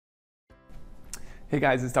Hey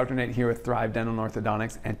guys, it's Dr. Nate here with Thrive Dental and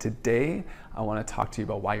Orthodontics, and today I want to talk to you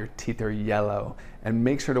about why your teeth are yellow. And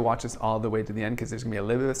make sure to watch this all the way to the end because there's going to be a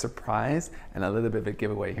little bit of a surprise and a little bit of a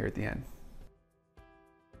giveaway here at the end.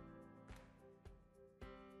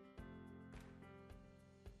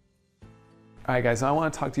 Alright guys, so I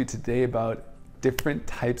want to talk to you today about different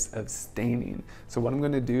types of staining. So what I'm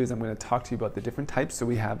going to do is I'm going to talk to you about the different types. So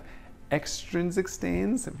we have extrinsic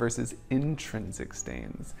stains versus intrinsic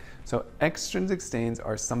stains. So extrinsic stains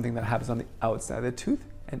are something that happens on the outside of the tooth,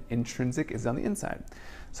 and intrinsic is on the inside.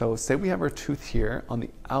 So say we have our tooth here. On the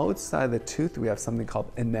outside of the tooth, we have something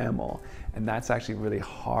called enamel, and that's actually really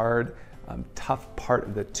hard, tough part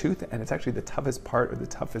of the tooth, and it's actually the toughest part or the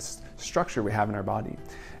toughest structure we have in our body.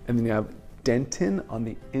 And then you have dentin on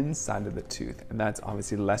the inside of the tooth, and that's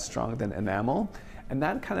obviously less strong than enamel. And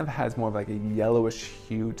that kind of has more of like a yellowish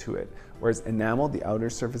hue to it. Whereas enamel, the outer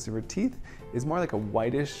surface of your teeth, is more like a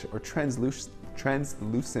whitish or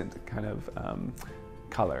translucent kind of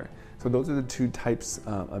color. So those are the two types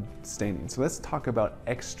of staining. So let's talk about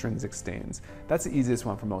extrinsic stains. That's the easiest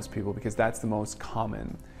one for most people because that's the most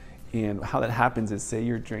common. And how that happens is, say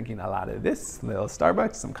you're drinking a lot of this, little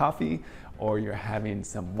Starbucks, some coffee, or you're having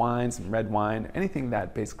some wine, some red wine, anything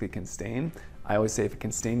that basically can stain. I always say if it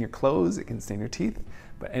can stain your clothes, it can stain your teeth,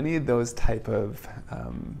 but any of those type of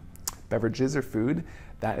beverages or food,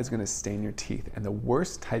 that is going to stain your teeth. And the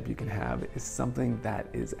worst type you can have is something that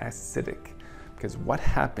is acidic, because what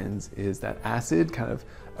happens is that acid kind of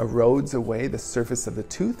erodes away the surface of the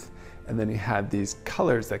tooth, and then you have these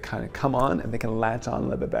colors that kind of come on and they can latch on a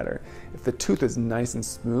little bit better. If the tooth is nice and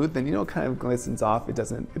smooth, then it kind of glistens off, it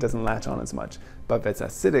doesn't latch on as much. But if it's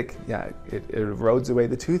acidic, yeah, it erodes away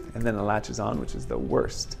the tooth and then it latches on, which is the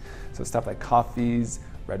worst. So stuff like coffees,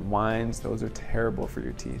 red wines, those are terrible for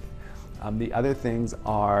your teeth. The other things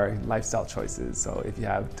are lifestyle choices. So if you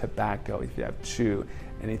have tobacco, if you have chew,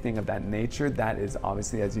 anything of that nature, that is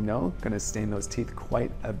obviously, as you know, going to stain those teeth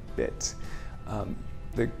quite a bit.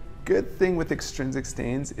 The good thing with extrinsic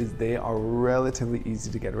stains is they are relatively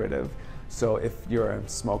easy to get rid of. So if you're a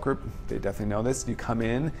smoker, they definitely know this, you come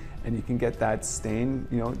in and you can get that stain,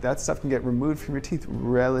 that stuff can get removed from your teeth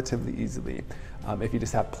relatively easily. If you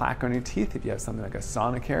just have plaque on your teeth, if you have something like a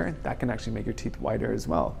Sonicare, that can actually make your teeth whiter as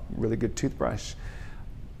well. Really good toothbrush.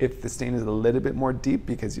 If the stain is a little bit more deep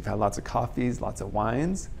because you've had lots of coffees, lots of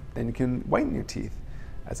wines, then you can whiten your teeth.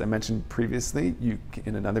 As I mentioned previously,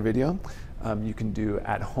 in another video, you can do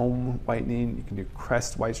at-home whitening, you can do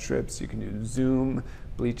Crest white strips, you can do Zoom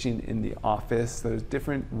bleaching in the office. There's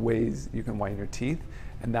different ways you can whiten your teeth,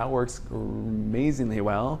 and that works amazingly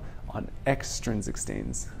well on extrinsic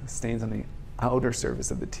stains, stains on the outer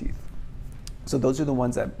surface of the teeth. So those are the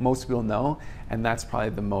ones that most people know, and that's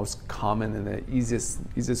probably the most common and the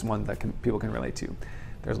easiest one that people can relate to.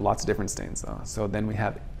 There's lots of different stains though. So then we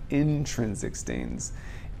have intrinsic stains,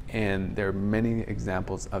 and there are many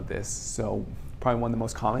examples of this. So probably one of the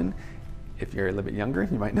most common, if you're a little bit younger,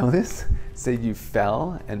 you might know this. Say you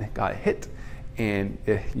fell and got hit and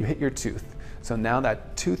you hit your tooth. So now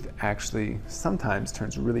that tooth actually sometimes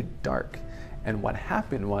turns really dark. And what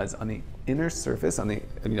happened was on the inner surface, on the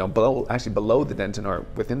below the dentin or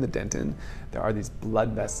within the dentin, there are these blood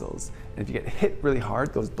vessels. And if you get hit really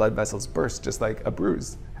hard, those blood vessels burst, just like a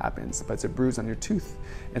bruise happens, but it's a bruise on your tooth.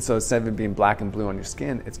 And so instead of it being black and blue on your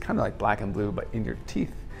skin, it's kind of like black and blue, but in your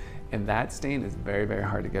teeth. And that stain is very, very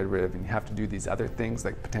hard to get rid of. And you have to do these other things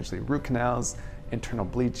like potentially root canals, internal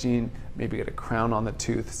bleaching, maybe get a crown on the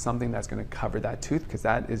tooth, something that's going to cover that tooth, because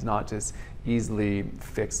that is not just easily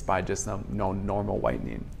fixed by just normal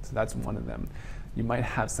whitening. So that's one of them. You might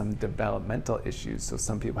have some developmental issues. So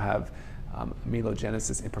some people have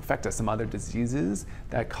melogenesis imperfecta, some other diseases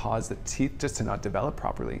that cause the teeth just to not develop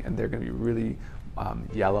properly, and they're going to be really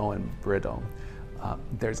yellow and brittle.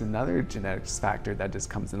 There's another genetics factor that just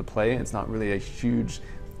comes into play, and it's not really a huge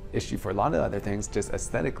issue for a lot of other things, just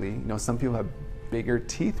aesthetically. Some people have bigger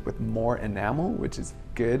teeth with more enamel, which is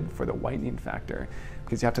good for the whitening factor,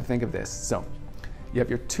 because you have to think of this. So you have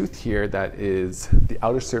your tooth here that is, the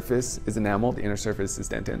outer surface is enamel, the inner surface is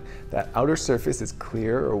dentin. That outer surface is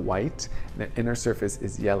clear or white, and the inner surface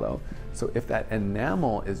is yellow. So if that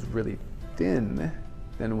enamel is really thin,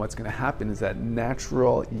 then what's going to happen is that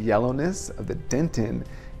natural yellowness of the dentin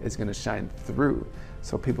is going to shine through.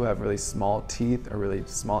 So people who have really small teeth or really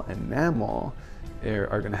small enamel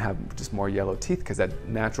are going to have just more yellow teeth, because that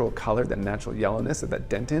natural color, that natural yellowness of that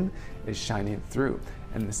dentin is shining through.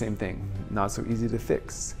 And the same thing, not so easy to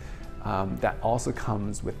fix. That also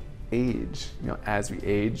comes with age. As we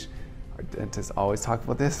age, our dentists always talk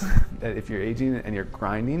about this, that if you're aging and you're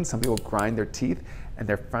grinding, some people grind their teeth and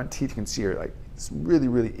their front teeth, you can see, are like it's really,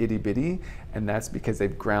 really itty bitty, and that's because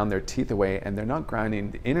they've ground their teeth away, and they're not grinding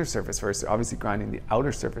the inner surface first, they're obviously grinding the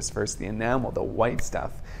outer surface first, the enamel, the white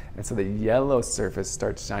stuff. And so the yellow surface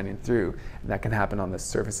starts shining through. And that can happen on the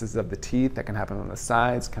surfaces of the teeth, that can happen on the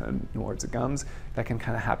sides, kind of towards the gums, that can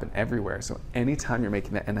kind of happen everywhere. So anytime you're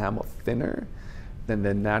making the enamel thinner, then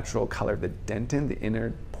the natural color of the dentin, the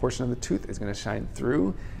inner portion of the tooth, is going to shine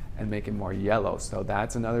through and make it more yellow. So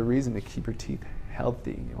that's another reason to keep your teeth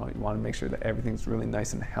healthy. You want to make sure that everything's really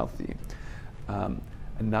nice and healthy.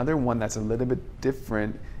 Another one that's a little bit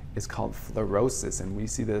different is called fluorosis, and we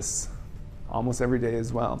see this almost every day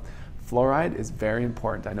as well. Fluoride is very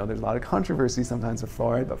important. I know there's a lot of controversy sometimes with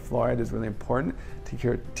fluoride, but fluoride is really important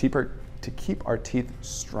to keep our teeth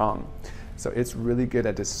strong. So it's really good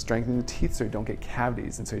at just strengthening the teeth so you don't get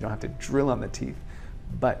cavities and so you don't have to drill on the teeth.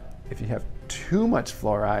 But if you have too much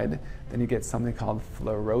fluoride, then you get something called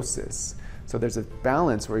fluorosis. So there's a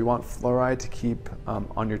balance where you want fluoride to keep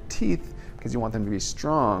on your teeth because you want them to be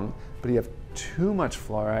strong, but you have too much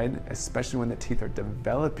fluoride, especially when the teeth are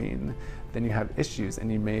developing, then you have issues.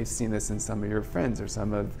 And you may have seen this in some of your friends or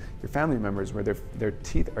some of your family members where their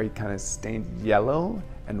teeth are kind of stained yellow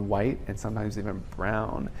and white and sometimes even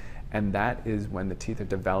brown. And that is when the teeth are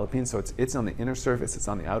developing. So it's on the inner surface, it's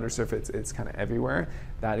on the outer surface, it's kind of everywhere.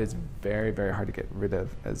 That is very, very hard to get rid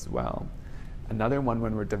of as well. Another one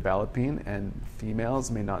when we're developing, and females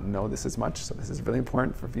may not know this as much, so this is really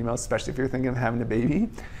important for females, especially if you're thinking of having a baby,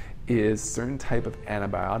 is certain type of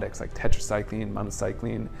antibiotics like tetracycline,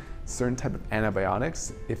 monocycline. Certain type of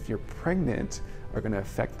antibiotics, if you're pregnant, are going to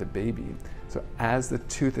affect the baby. So as the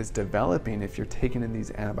tooth is developing, if you're taking in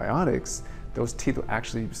these antibiotics, those teeth will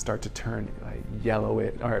actually start to turn like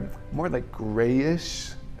yellowish or more like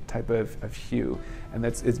grayish type of hue. And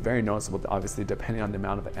it's very noticeable, obviously, depending on the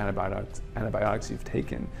amount of antibiotics you've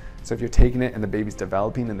taken. So if you're taking it and the baby's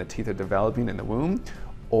developing and the teeth are developing in the womb,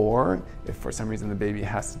 or if for some reason the baby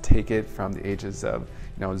has to take it from the ages of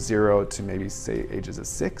 0 to maybe say ages of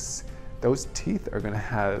 6, those teeth are going to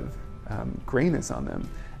have grayness on them.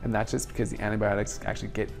 And that's just because the antibiotics actually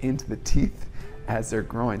get into the teeth as they're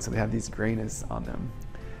growing, so they have these grayness on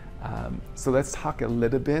them. So let's talk a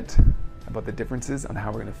little bit about the differences on how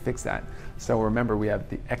we're going to fix that. So remember, we have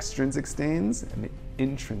the extrinsic stains and the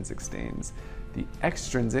intrinsic stains. The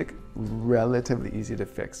extrinsic, relatively easy to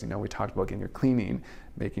fix. We talked about getting your cleaning,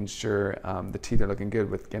 making sure the teeth are looking good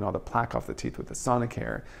with getting all the plaque off the teeth with the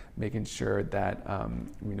Sonicare, making sure that,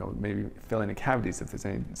 maybe fill any cavities if there's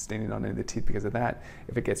any staining on any of the teeth because of that.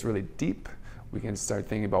 If it gets really deep, we can start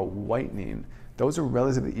thinking about whitening. Those are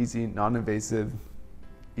relatively easy, non-invasive,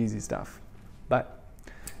 easy stuff. But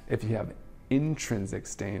if you have intrinsic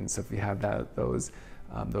stains, so if you have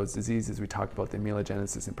those diseases we talked about, the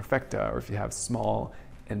amelogenesis imperfecta, or if you have small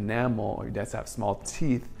enamel, or you just have small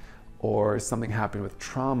teeth, or something happened with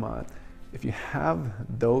trauma, if you have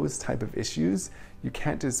those type of issues, you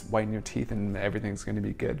can't just whiten your teeth and everything's going to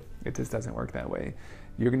be good. It just doesn't work that way.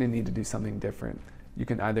 You're going to need to do something different. You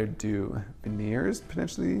can either do veneers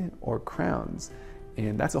potentially or crowns,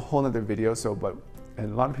 and that's a whole other video.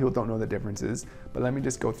 And a lot of people don't know the differences, but let me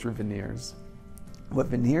just go through veneers. What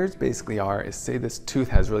veneers basically are is, say this tooth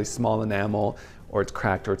has really small enamel, or it's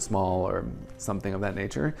cracked, or it's small, or something of that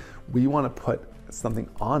nature. We want to put something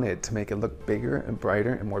on it to make it look bigger and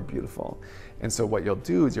brighter and more beautiful. And so what you'll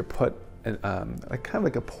do is you'll put kind of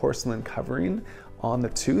like a porcelain covering on the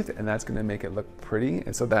tooth, and that's going to make it look pretty.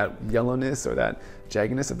 And so that yellowness or that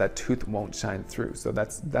jaggedness of that tooth won't shine through. So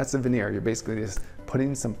that's a veneer. You're basically just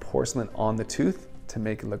putting some porcelain on the tooth to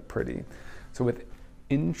make it look pretty. So with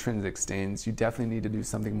intrinsic stains, you definitely need to do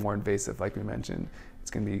something more invasive, like we mentioned.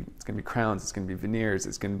 It's going to be crowns, it's going to be veneers,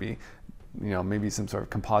 it's going to be maybe some sort of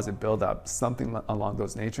composite buildup, something along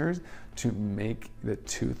those natures to make the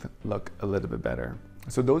tooth look a little bit better.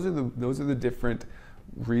 So those are the different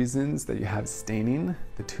reasons that you have staining,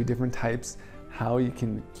 the two different types, how you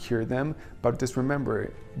can cure them. But just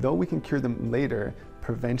remember, though we can cure them later,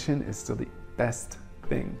 prevention is still the best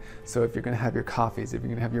thing. So if you're going to have your coffees, if you're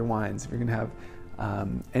going to have your wines, if you're going to have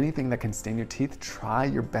anything that can stain your teeth, try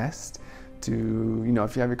your best to,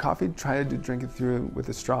 if you have your coffee, try to drink it through with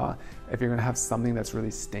a straw. If you're gonna have something that's really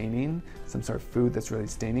staining, some sort of food that's really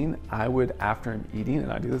staining, I would, after I'm eating,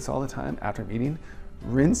 and I do this all the time, after I'm eating,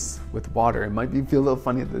 rinse with water. It might feel a little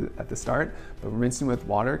funny at the start, but rinsing with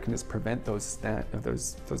water can just prevent those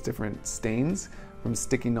different stains from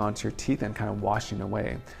sticking onto your teeth and kind of washing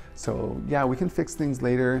away. So yeah, we can fix things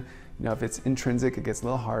later. If it's intrinsic, it gets a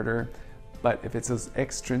little harder. But if it's those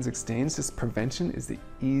extrinsic stains, just prevention is the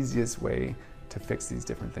easiest way to fix these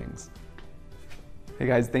different things. Hey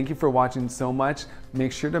guys, thank you for watching so much.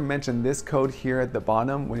 Make sure to mention this code here at the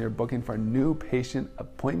bottom when you're booking for a new patient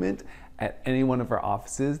appointment at any one of our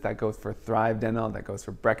offices. That goes for Thrive Dental, that goes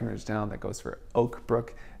for Breckenridge Dental, that goes for Oak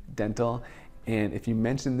Brook Dental. And if you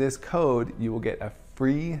mention this code, you will get a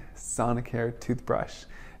free Sonicare toothbrush.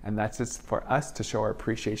 And that's just for us to show our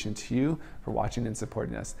appreciation to you for watching and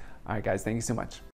supporting us. All right, guys, thank you so much.